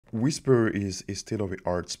Whisper is a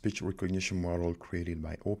state-of-the-art speech recognition model created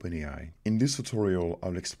by OpenAI. In this tutorial,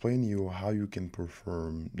 I'll explain you how you can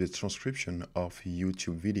perform the transcription of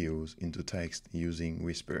YouTube videos into text using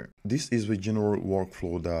Whisper. This is the general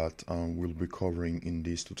workflow that we'll be covering in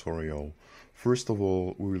this tutorial. First of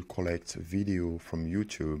all, we will collect video from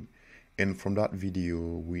YouTube, and from that video,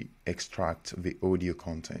 we extract the audio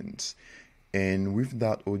contents. And with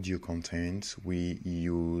that audio content, we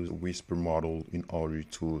use Whisper model in order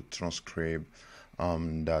to transcribe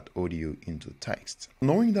that audio into text.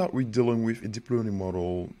 Knowing that we're dealing with a deep learning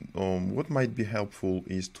model, what might be helpful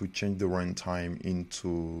is to change the runtime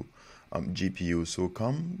into GPU. So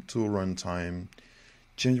come to runtime,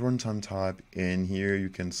 change runtime type, and here you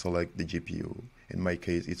can select the GPU. In my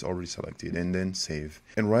case, it's already selected, and then save.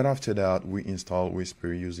 And right after that, we install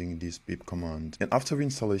Whisper using this pip command. And after the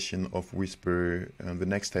installation of Whisper, the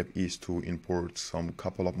next step is to import some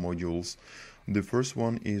couple of modules. The first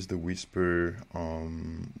one is the Whisper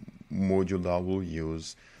module that we'll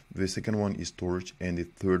use. The second one is storage, and the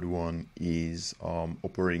third one is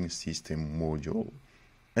operating system module.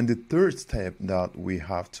 And the third step that we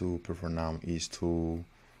have to perform now is to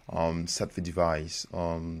set the device.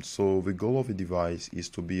 So the goal of the device is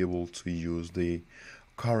to be able to use the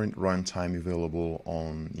current runtime available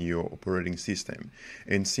on your operating system.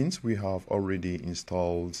 And since we have already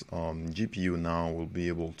installed GPU, now we'll be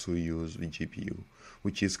able to use the GPU,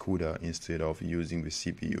 which is CUDA, instead of using the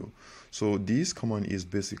CPU. So this command is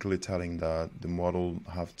basically telling that the model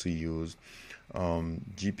have to use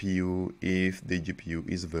GPU if the GPU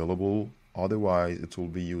is available. Otherwise, it will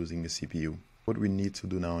be using the CPU. What we need to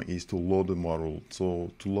do now is to load the model.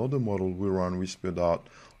 So to load the model, we run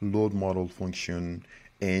whisper.load model function,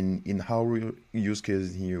 and in our use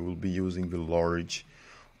case here, we'll be using the large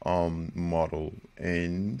model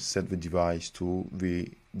and set the device to the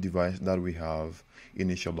device that we have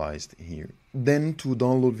initialized here. Then to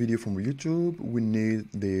download video from YouTube, we need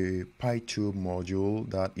the PyTube module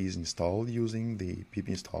that is installed using the pip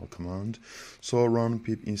install command. So run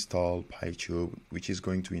pip install PyTube, which is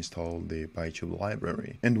going to install the PyTube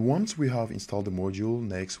library. And once we have installed the module,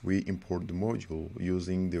 next we import the module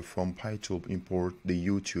using the from PyTube import the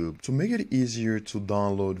YouTube. To make it easier to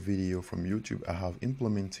download video from YouTube, I have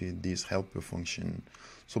implemented this helper function.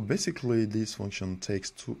 So basically, this function takes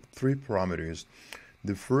three parameters.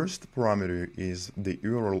 The first parameter is the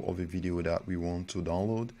URL of the video that we want to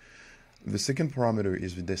download. The second parameter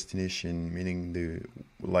is the destination, meaning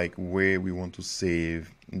where we want to save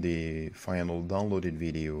the final downloaded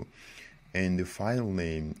video. And the file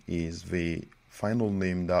name is the final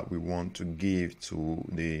name that we want to give to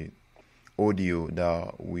the audio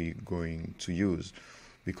that we're going to use.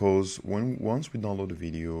 Because once we download the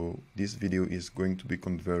video, this video is going to be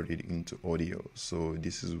converted into audio. So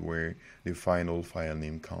this is where the final file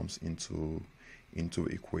name comes into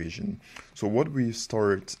equation. So what we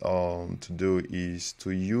start to do is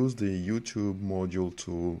to use the YouTube module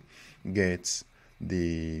to get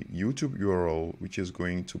the YouTube URL, which is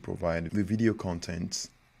going to provide the video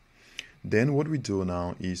contents. Then what we do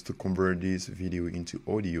now is to convert this video into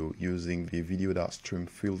audio using the video.stream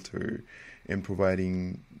filter and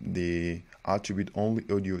providing the attribute only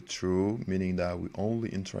audio true, meaning that we're only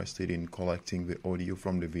interested in collecting the audio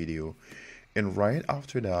from the video. And right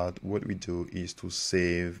after that, what we do is to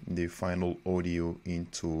save the final audio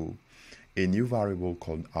into a new variable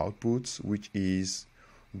called outputs, which is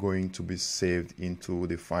going to be saved into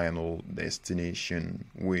the final destination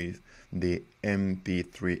with the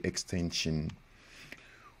MP3 extension.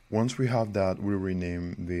 Once we have that, we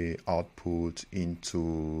rename the output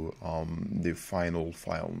into the final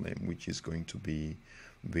file name, which is going to be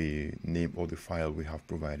the name of the file we have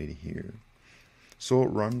provided here. So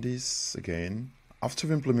run this again. After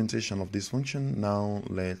the implementation of this function, now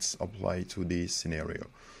let's apply to this scenario.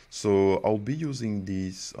 So I'll be using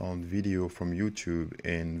this video from YouTube,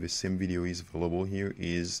 and the same video is available here,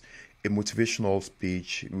 is a motivational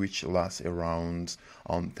speech which lasts around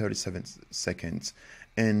 37 seconds.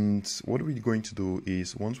 And what we're going to do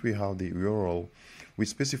is, once we have the URL, we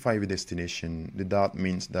specify the destination. That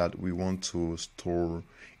means that we want to store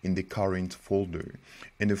in the current folder.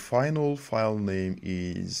 And the final file name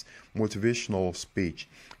is motivational speech.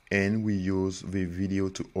 And we use the video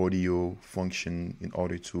to audio function in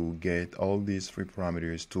order to get all these three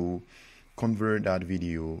parameters to convert that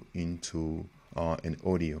video into an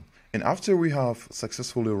audio. And after we have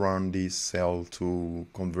successfully run this cell to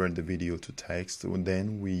convert the video to text,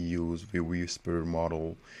 then we use the Whisper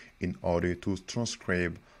model in order to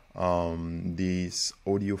transcribe this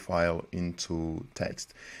audio file into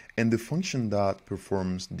text. And the function that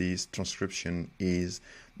performs this transcription is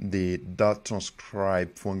the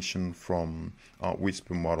 .transcribe function from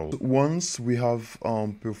Whisper model. Once we have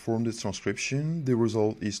performed the transcription, the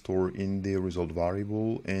result is stored in the result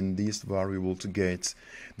variable, and this variable, to get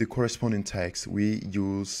the corresponding text, we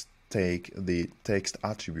take the text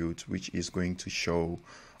attribute, which is going to show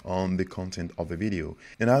the content of the video.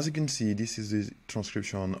 And as you can see, this is the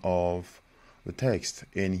transcription of the text,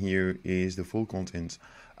 and here is the full content.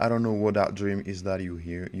 I don't know what that dream is that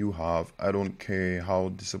you have. I don't care how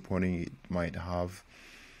disappointing it might have.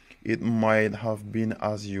 It might have been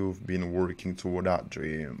as you've been working toward that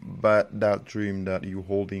dream, but that dream that you're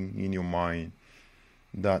holding in your mind,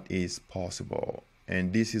 that is possible.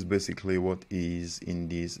 And this is basically what is in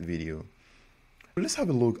this video. Let's have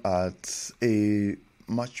a look at a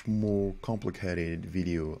much more complicated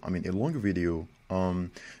video. I mean, a longer video.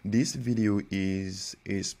 This video is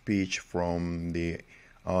a speech from the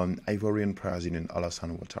Ivorian president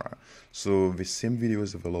Alassane Ouattara. So the same video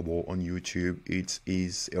is available on YouTube. It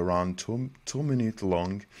is around two minutes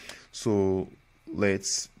long. So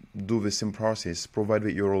let's do the same process. Provide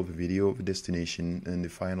the URL of the video, the destination, and the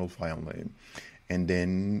final file name, and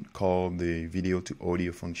then call the video to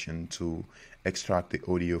audio function to extract the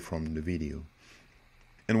audio from the video.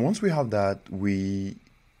 And once we have that, we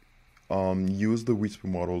use the Whisper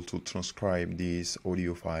model to transcribe this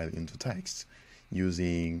audio file into text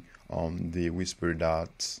using the Whisper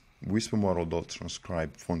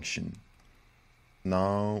model.transcribe function.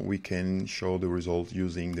 Now we can show the result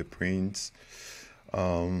using the print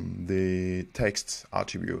the text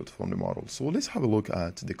attribute from the model. So let's have a look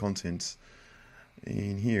at the contents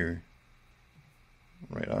in here.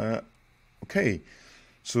 Right. Okay.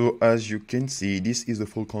 So as you can see, this is the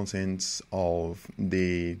full contents of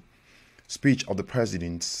the speech of the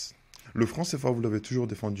president. Le franc CFA, vous l'avez toujours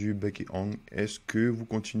défendu bec et ongle. Est-ce que vous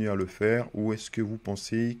continuez à le faire, ou est-ce que vous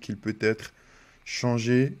pensez qu'il faut peut-être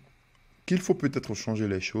changer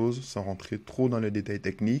les choses sans rentrer trop dans les détails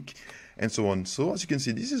techniques, and so on. So as you can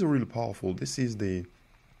see, this is really powerful. This is the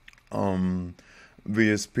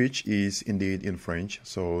speech is indeed in French.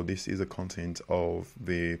 So this is the content of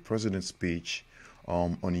the president's speech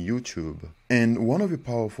on YouTube. And one of the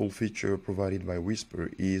powerful features provided by Whisper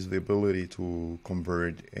is the ability to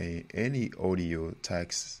convert any audio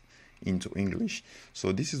text into English.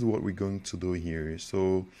 So this is what we're going to do here.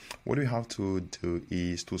 So what we have to do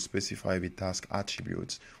is to specify the task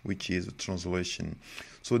attributes, which is translation.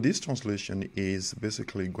 So this translation is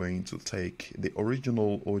basically going to take the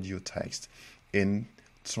original audio text and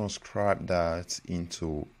transcribe that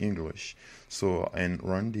into English. So, and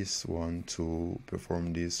run this one to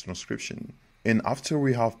perform this transcription. And after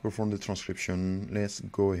we have performed the transcription, let's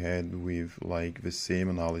go ahead with like the same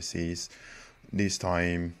analysis. This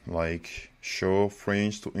time, like show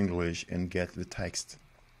French to English and get the text.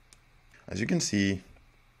 As you can see,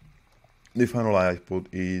 the final output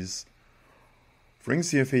is French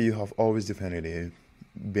CFA, you have always defended it,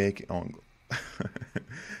 bec ongle.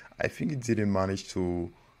 I think it didn't manage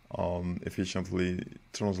to efficiently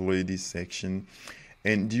translate this section.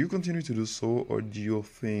 And do you continue to do so, or do you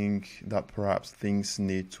think that perhaps things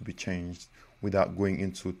need to be changed without going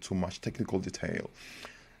into too much technical detail?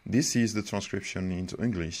 This is the transcription into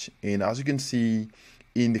English, and as you can see,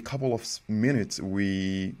 in a couple of minutes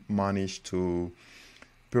we managed to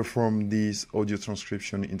perform this audio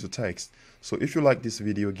transcription into text. So if you like this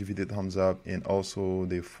video, give it a thumbs up, and also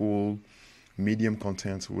the full medium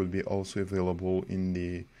content will be also available in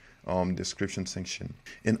the description section.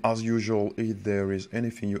 And as usual, if there is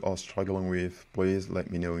anything you are struggling with, please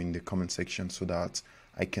let me know in the comment section so that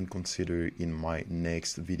I can consider in my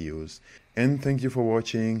next videos. And thank you for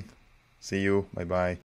watching. See you. Bye bye.